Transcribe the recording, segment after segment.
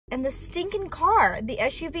And the stinking car, the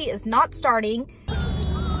SUV is not starting.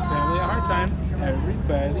 Family at hard time.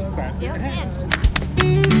 Everybody clap your hands.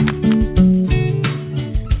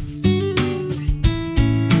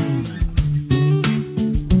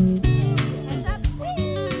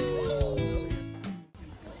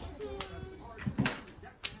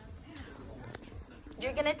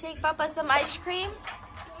 You're gonna take Papa some ice cream?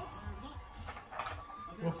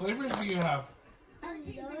 What flavors do you have?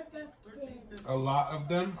 A lot of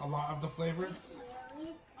them? A lot of the flavors?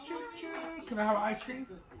 Choo-choo. Can I have ice cream?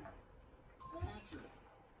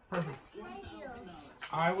 Perfect.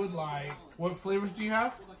 I would like... What flavors do you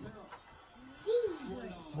have?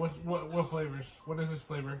 What flavors? What is this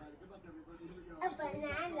flavor? A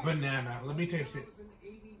banana. Banana. Let me taste it.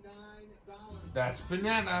 That's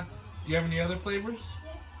banana. Do you have any other flavors?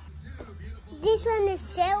 This one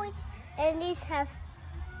is cherry, and this has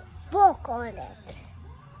book on it.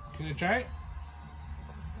 Can I try it?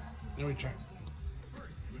 Let me try.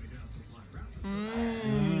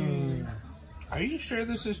 Are you sure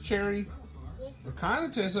this is cherry? It kind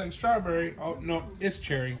of tastes like strawberry. Oh, no, it's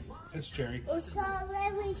cherry. It's cherry. It's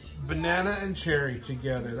strawberry. Banana and cherry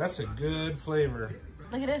together. That's a good flavor.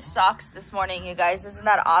 Look at his socks this morning, you guys. Isn't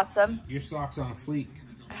that awesome? Your socks on fleek.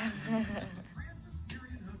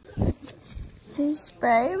 This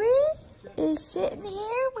baby is sitting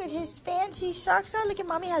here with his fancy socks on. Look at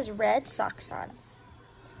Mommy has red socks on.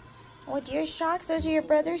 What, your socks? Those are your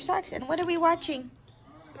brother's socks. And what are we watching?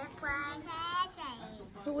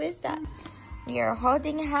 Who is that? We are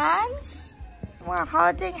holding hands. We're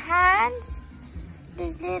holding hands.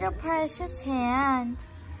 This little precious hand.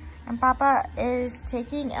 And Papa is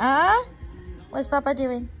taking a... What's Papa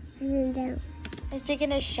doing? He's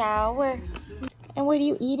taking a shower. And what are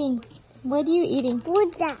you eating? What are you eating?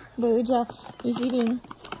 Buja. Buja. He's eating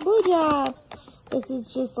buja. This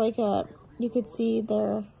is just like a... You could see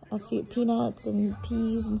there a few peanuts and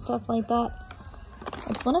peas and stuff like that.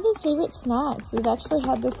 It's one of his favorite snacks. We've actually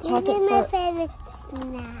had this packet This is for... my favorite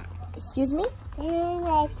snack. Excuse me? This is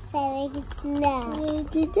my favorite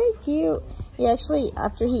snack. You're too cute. He actually,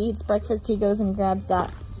 after he eats breakfast, he goes and grabs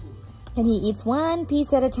that. And he eats one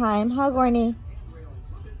piece at a time. How, Gorney?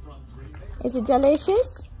 Is it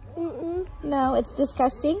delicious? No, it's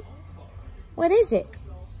disgusting. What is it?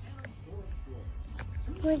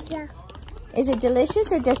 Buja. Is it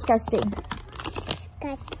delicious or disgusting?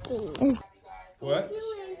 Disgusting. What?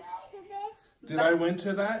 Did I win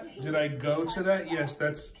to that? Did I go to that? Yes,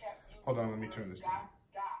 that's... Hold on, let me turn this down.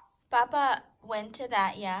 Papa went to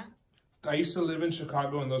that, yeah. I used to live in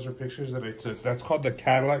Chicago, and those are pictures that I took. That's called the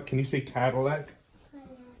Cadillac. Can you say Cadillac?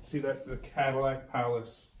 See, that's the Cadillac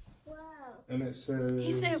Palace. Wow. And it says...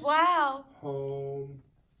 He said, wow. Home...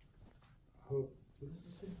 What does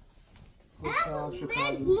it say? I have Hotel, a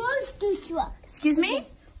Chicago. big monster truck. Excuse me?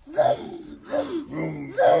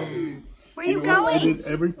 Vroom. Where are you I going? did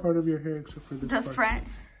every part of your hair except for this The part. front.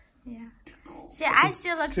 Yeah. See, I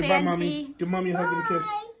still look Say bye, Mommy. fancy. Give Mommy a hug and a kiss.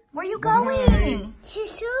 Where are you going? She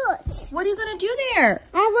shoots. What are you going to do there?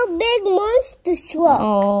 I have a big monster truck.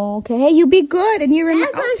 Oh, okay. Hey, you be good. And you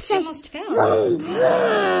remember. I'm Oh, she almost fell.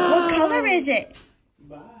 What color is it?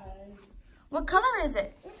 Bye. What color is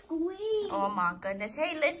it? It's green. Oh my goodness.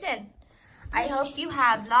 Hey, listen. I hope you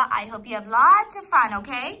have lots of fun,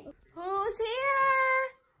 okay? Who's here?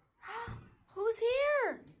 Who's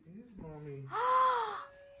here? Mommy.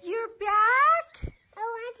 You're back? I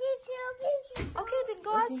want you to Okay, then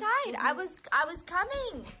go outside. I was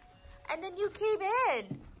coming. And then you came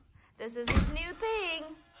in. This is his new thing.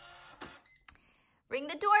 Ring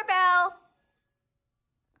the doorbell.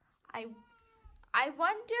 I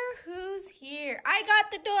wonder who's here. I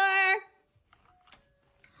got the door.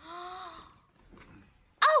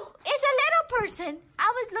 Oh, it's a little person.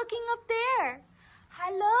 I was looking up there.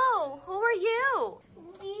 Hello, who are you?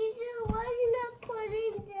 These wasn't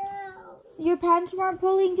putting down. Your pants weren't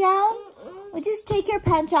pulling down? Well, just take your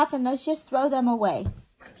pants off and let's just throw them away.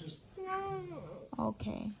 No.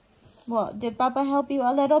 Okay. Well, did Papa help you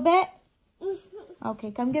a little bit?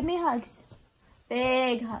 Okay, come give me hugs.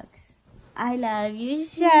 Big hugs. I love you,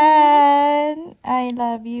 Shan. I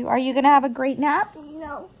love you. Are you going to have a great nap?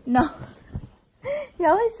 No. No. He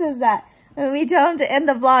always says that. When we tell him to end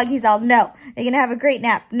the vlog, he's all, no. You're going to have a great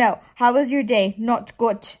nap. No. How was your day? Not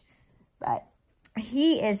good. But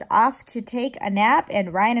he is off to take a nap,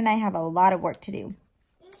 and Ryan and I have a lot of work to do.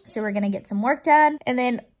 So we're going to get some work done. And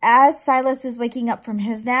then as Silas is waking up from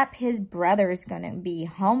his nap, his brother is going to be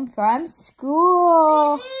home from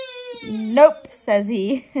school. Nope, says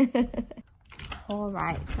he. All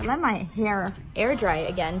right. I let my hair air dry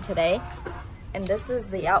again today. And this is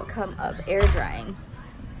the outcome of air drying.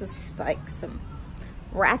 This is like some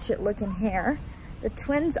ratchet looking hair. The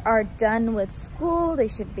twins are done with school. They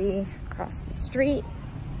should be across the street.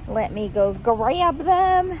 Let me go grab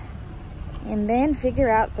them and then figure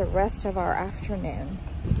out the rest of our afternoon.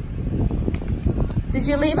 Did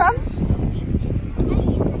you leave them?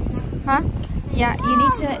 Huh? Yeah, you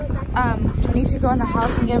need to go in the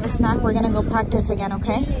house and give a snack. We're gonna go practice again,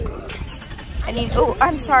 okay? Oh,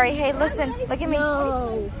 I'm sorry. Hey, listen, look at me.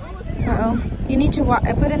 No. Uh-oh. You need to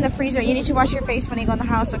put in the freezer. You need to wash your face when you go in the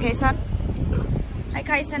house, okay, son? Hi,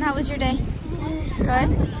 Kyson. How was your day?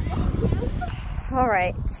 Good? All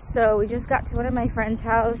right, so we just got to one of my friend's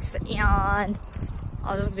house, and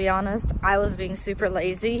I'll just be honest, I was being super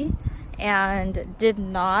lazy and did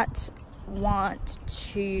not want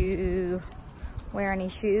to wear any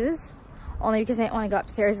shoes, only because I didn't want to go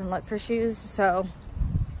upstairs and look for shoes. So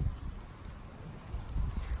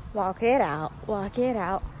walk it out.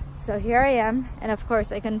 So here I am, and of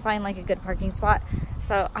course I couldn't find like a good parking spot,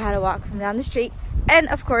 so I had to walk from down the street. And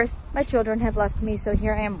of course my children have left me, so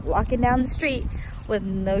here I am walking down the street with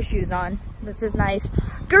no shoes on. This is nice.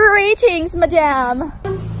 Greetings, madame.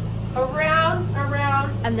 Around.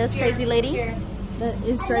 And this crazy lady that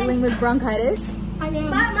is struggling with bronchitis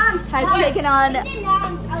has taken on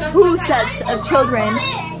 2 sets of children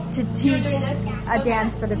to teach a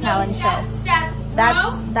dance for the talent show.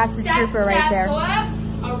 That's a trooper right there.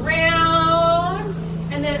 Around,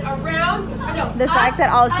 and then around. The fact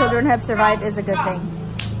that all children have survived is a good thing.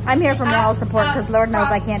 I'm here for moral support because Lord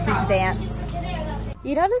knows I can't teach dance.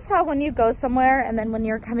 You notice how when you go somewhere and then when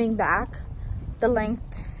you're coming back, the length,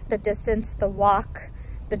 the distance, the walk,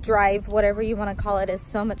 the drive, whatever you want to call it, is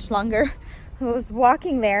so much longer. I was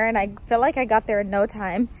walking there and I feel like I got there in no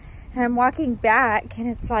time. And I'm walking back and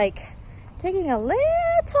it's like taking a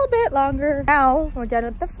little bit longer. Now we're done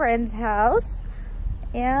at the friend's house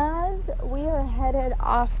and we are headed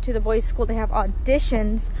off to the boys' school. They have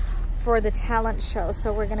auditions for the talent show,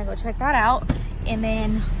 so we're gonna go check that out, and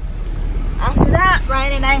then after that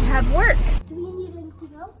Ryan and I have work. Do we need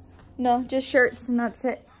anything else? No, just shirts and that's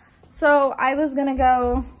it. So I was gonna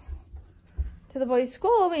go to the boys'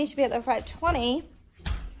 school. We need to be at there 5:20.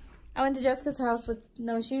 I went to Jessica's house with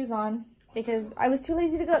no shoes on because I was too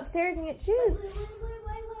lazy to go upstairs and get shoes. Wait.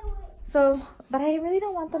 So, but I really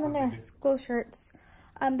don't want them in their school shirts.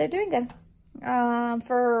 They're doing good.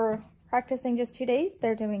 For practicing just 2 days,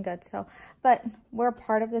 they're doing good. So, but we're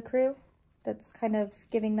part of the crew that's kind of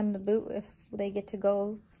giving them the boot if they get to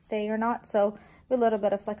go stay or not. So, a little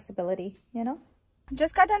bit of flexibility, you know?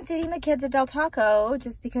 Just got done feeding the kids at Del Taco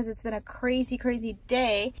just because it's been a crazy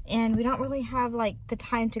day and we don't really have like the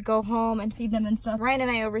time to go home and feed them and stuff. Ryan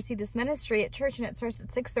and I oversee this ministry at church and it starts at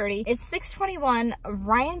 6:30. It's 6:21.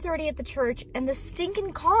 Ryan's already at the church and the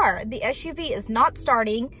stinking car, the SUV, is not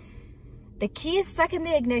starting. The key is stuck in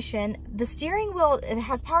the ignition. The steering wheel, it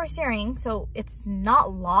has power steering, so it's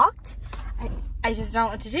not locked. I just don't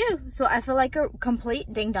know what to do. So I feel like a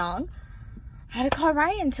complete ding dong. I had to call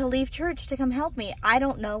Ryan to leave church to come help me. I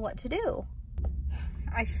don't know what to do.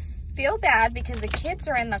 I feel bad because the kids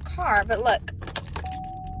are in the car, but look,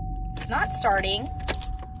 it's not starting.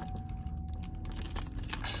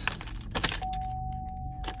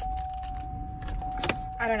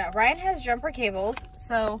 I don't know. Ryan has jumper cables,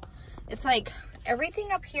 so it's like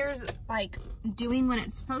everything up here is like doing what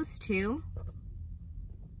it's supposed to.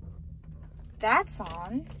 That's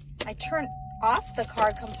on. I turned off the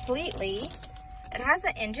car completely. It has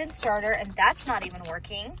an engine starter and that's not even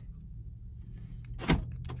working.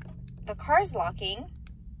 The car's locking.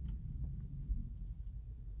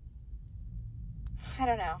 I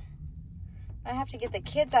don't know. I have to get the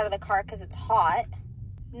kids out of the car because it's hot.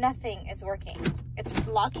 Nothing is working. It's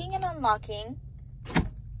locking and unlocking.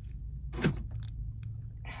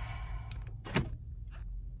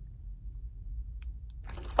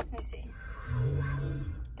 Let me see.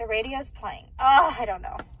 The radio's playing. Oh, I don't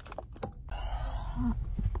know.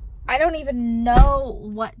 I don't even know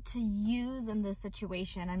what to use in this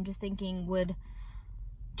situation. I'm just thinking, would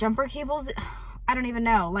jumper cables, I don't even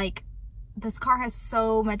know. Like, this car has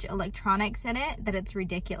so much electronics in it that it's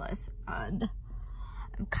ridiculous. And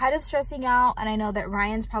I'm kind of stressing out, and I know that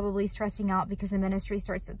Ryan's probably stressing out because the ministry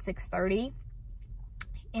starts at 6:30.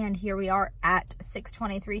 And here we are at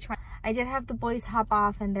 6:23. I did have the boys hop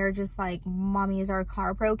off and they're just like, Mommy, is our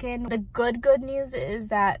car broken? The good news is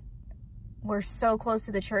that we're so close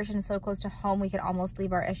to the church and so close to home, we could almost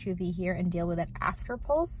leave our SUV here and deal with it after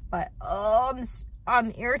Pulse. But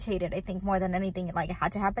I'm irritated, I think, more than anything. Like, it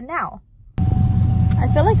had to happen now. I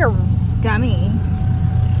feel like a dummy.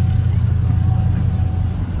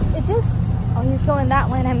 It just, oh, he's going that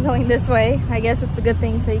way and I'm going this way. I guess it's a good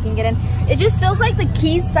thing so you can get in. It just feels like the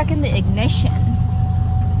key's stuck in the ignition.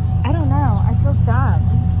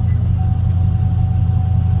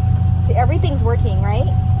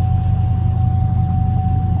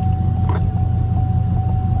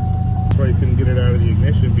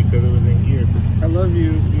 I love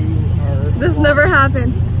you. You are. This never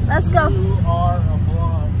happened. Let's go. You are a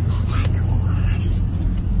blonde. Oh my gosh.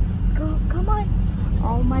 Let's go. Come on.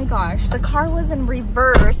 Oh my gosh. The car was in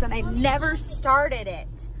reverse and I never started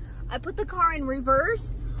it. I put the car in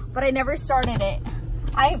reverse, but I never started it.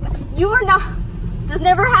 You are not. This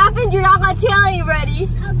never happened. You're not gonna tell anybody.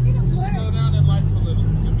 How did it Just work? slow down in life a little.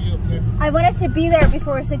 You'll be okay. I wanted to be there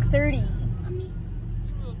before 6:30. Mommy, You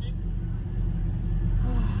will be.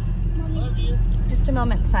 Love you. Just a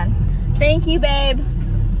moment, son. Thank you, babe.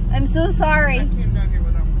 I'm so I sorry. came down here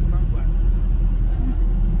without my sunglasses.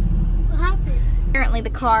 what happened? Apparently the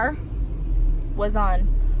car was on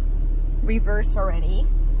reverse already,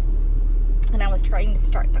 and I was trying to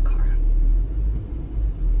start the car.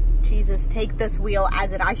 Jesus, take this wheel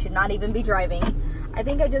as in I should not even be driving. I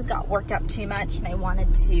think I just got worked up too much and I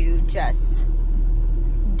wanted to just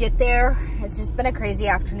get there. It's just been a crazy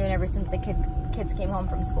afternoon ever since the kids came home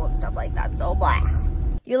from school and stuff like that, so blah.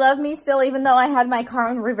 You love me still even though I had my car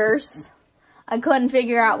in reverse? I couldn't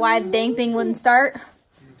figure out why the dang thing wouldn't start.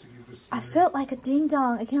 I felt like a ding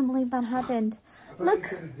dong. I can't believe that happened. Look.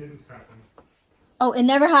 It didn't happen. Oh, it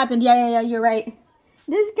never happened. Yeah, you're right.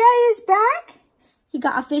 This guy is back. He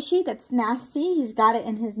got a fishy that's nasty. He's got it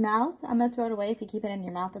in his mouth. I'm going to throw it away if you keep it in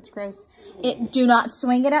your mouth. That's gross. Do not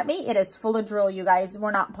swing it at me. It is full of drool, you guys.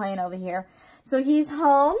 We're not playing over here. So he's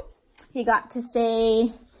home. He got to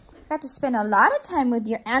spend a lot of time with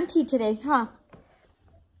your auntie today, huh?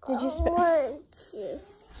 Did you spend?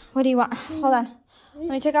 What do you want? Hold on. Let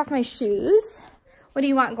me take off my shoes. What do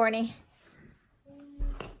you want, Gordy?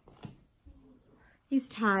 He's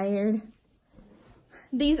tired.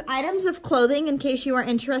 These items of clothing, in case you are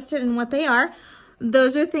interested in what they are,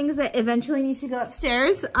 those are things that eventually need to go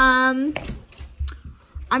upstairs. I'm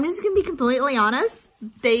just going to be completely honest.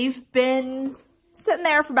 They've been sitting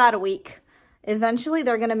there for about a week. Eventually,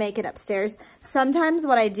 they're going to make it upstairs. Sometimes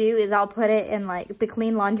what I do is I'll put it in like the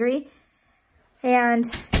clean laundry and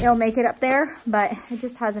it'll make it up there, but it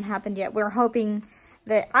just hasn't happened yet. We're hoping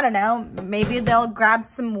that, I don't know, maybe they'll grab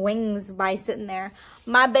some wings by sitting there.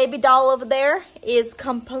 My baby doll over there is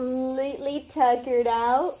completely tuckered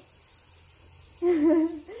out.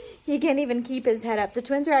 He can't even keep his head up. The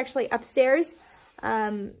twins are actually upstairs.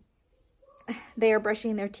 They are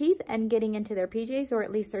brushing their teeth and getting into their PJs, or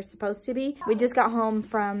at least they're supposed to be. We just got home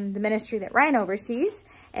from the ministry that Ryan oversees,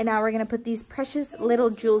 and now we're going to put these precious little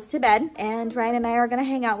jewels to bed, and Ryan and I are going to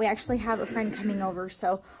hang out. We actually have a friend coming over,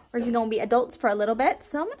 so we're just going to be adults for a little bit.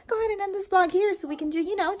 So I'm going to go ahead and end this vlog here so we can,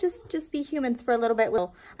 you know, just be humans for a little bit.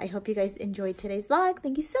 Well, I hope you guys enjoyed today's vlog.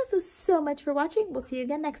 Thank you so much for watching. We'll see you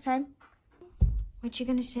again next time. What you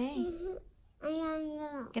going to say?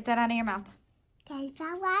 Get that out of your mouth. Thanks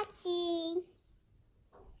for watching.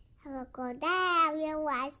 Have a good day,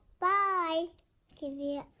 everyone. Bye. Give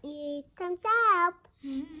you a thumbs up.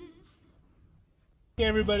 Hey,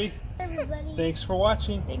 everybody. Thanks for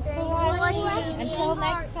watching. Thanks for watching. Until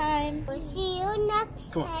next time. We'll see you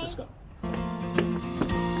next time. Come on, let's go.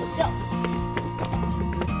 Let's go.